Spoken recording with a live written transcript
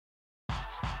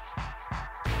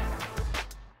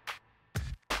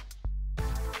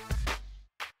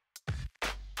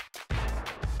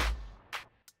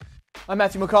I'm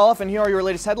Matthew McAuliffe, and here are your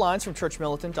latest headlines from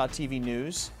ChurchMilitant.tv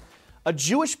News. A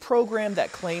Jewish program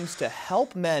that claims to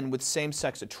help men with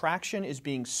same-sex attraction is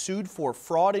being sued for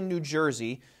fraud in New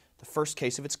Jersey, the first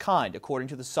case of its kind, according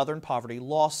to the Southern Poverty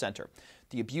Law Center.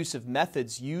 The abusive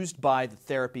methods used by the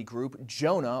therapy group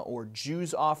Jonah, or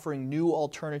Jews Offering New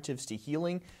Alternatives to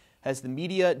Healing, has the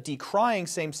media decrying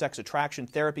same-sex attraction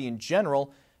therapy in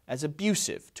general as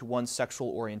abusive to one's sexual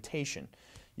orientation.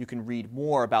 You can read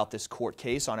more about this court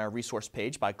case on our resource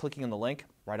page by clicking on the link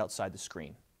right outside the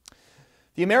screen.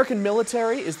 The American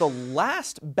military is the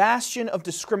last bastion of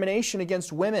discrimination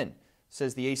against women,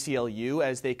 says the ACLU,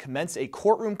 as they commence a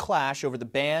courtroom clash over the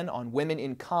ban on women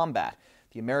in combat.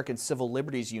 The American Civil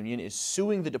Liberties Union is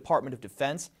suing the Department of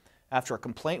Defense after a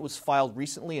complaint was filed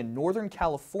recently in Northern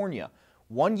California,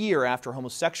 1 year after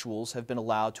homosexuals have been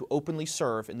allowed to openly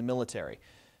serve in the military.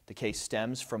 The case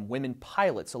stems from women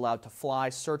pilots allowed to fly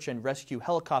search and rescue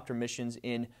helicopter missions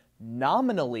in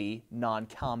nominally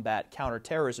non-combat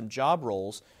counterterrorism job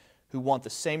roles who want the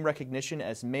same recognition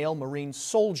as male Marine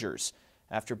soldiers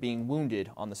after being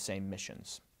wounded on the same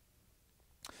missions.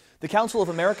 The Council of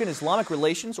American Islamic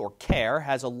Relations, or CAIR,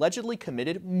 has allegedly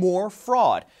committed more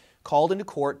fraud, called into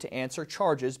court to answer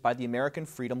charges by the American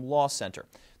Freedom Law Center.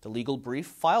 The legal brief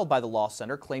filed by the Law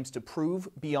Center claims to prove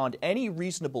beyond any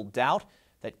reasonable doubt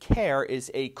that CAIR is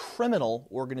a criminal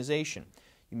organization.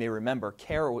 You may remember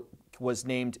CAIR was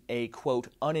named a, quote,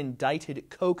 unindicted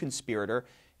co-conspirator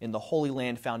in the Holy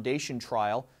Land Foundation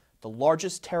trial, the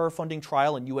largest terror funding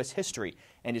trial in U.S. history,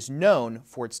 and is known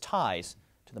for its ties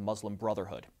to the Muslim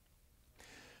Brotherhood.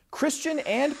 Christian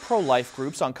and pro-life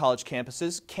groups on college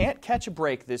campuses can't catch a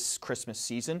break this Christmas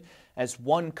season, as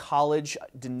one college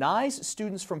denies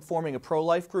students from forming a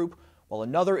pro-life group, while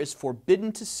another is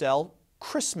forbidden to sell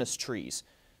Christmas trees.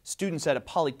 Students at a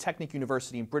polytechnic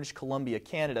university in British Columbia,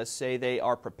 Canada, say they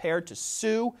are prepared to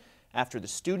sue after the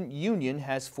student union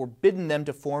has forbidden them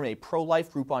to form a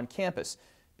pro-life group on campus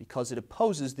because it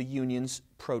opposes the union's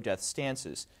pro-death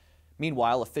stances.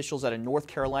 Meanwhile, officials at a North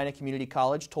Carolina community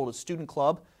college told a student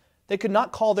club they could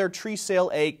not call their tree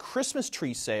sale a Christmas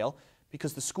tree sale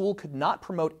because the school could not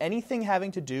promote anything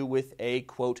having to do with a,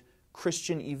 quote,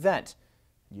 Christian event.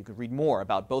 You can read more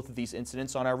about both of these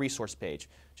incidents on our resource page.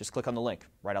 Just click on the link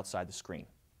right outside the screen.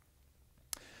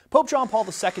 Pope John Paul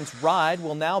II's ride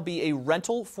will now be a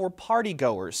rental for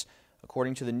partygoers,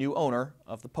 according to the new owner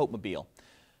of the Popemobile.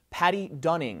 Patty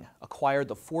Dunning acquired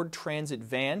the Ford Transit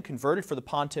van converted for the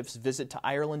pontiff's visit to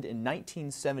Ireland in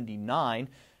 1979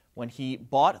 when he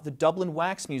bought the Dublin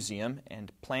Wax Museum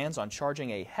and plans on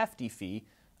charging a hefty fee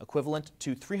equivalent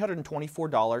to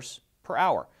 $324 per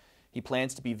hour. He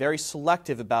plans to be very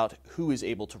selective about who is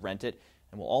able to rent it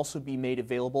and will also be made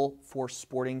available for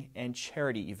sporting and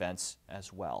charity events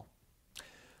as well.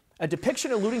 A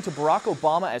depiction alluding to Barack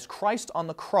Obama as Christ on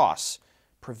the cross,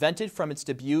 prevented from its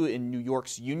debut in New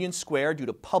York's Union Square due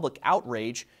to public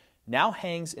outrage, now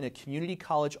hangs in a community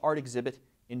college art exhibit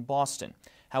in Boston.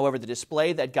 However, the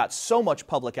display that got so much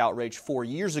public outrage 4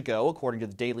 years ago, according to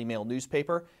the Daily Mail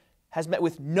newspaper, has met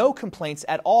with no complaints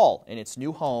at all in its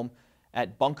new home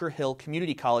at Bunker Hill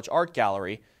Community College Art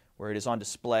Gallery, where it is on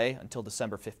display until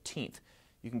December 15th.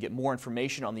 You can get more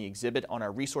information on the exhibit on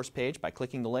our resource page by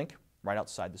clicking the link right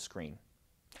outside the screen.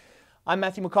 I'm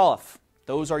Matthew McAuliffe.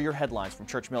 Those are your headlines from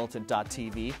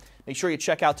ChurchMilitant.tv. Make sure you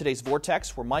check out today's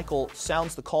Vortex, where Michael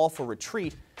sounds the call for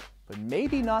retreat, but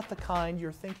maybe not the kind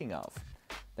you're thinking of.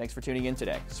 Thanks for tuning in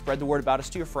today. Spread the word about us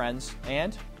to your friends,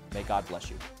 and may God bless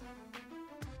you.